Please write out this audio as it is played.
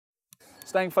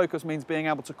Staying focused means being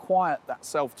able to quiet that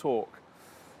self-talk,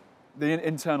 the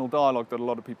internal dialogue that a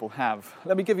lot of people have.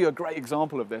 Let me give you a great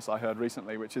example of this I heard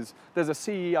recently, which is there's a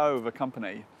CEO of a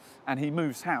company and he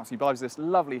moves house. He buys this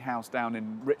lovely house down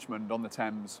in Richmond on the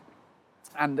Thames.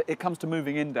 And it comes to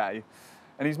moving in day,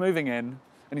 and he's moving in,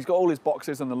 and he's got all his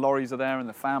boxes, and the lorries are there, and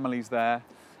the family's there.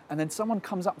 And then someone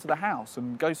comes up to the house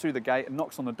and goes through the gate and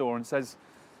knocks on the door and says,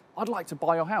 "I'd like to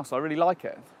buy your house, I really like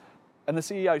it." And the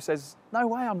CEO says, "No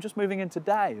way, I'm just moving in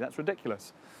today, that's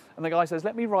ridiculous." And the guy says,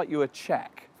 "Let me write you a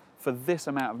check for this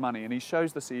amount of money." And he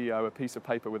shows the CEO a piece of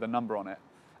paper with a number on it.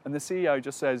 And the CEO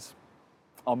just says,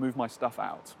 "I'll move my stuff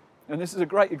out." And this is a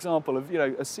great example of,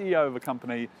 a CEO of a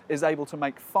company is able to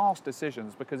make fast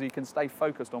decisions because he can stay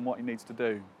focused on what he needs to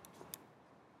do.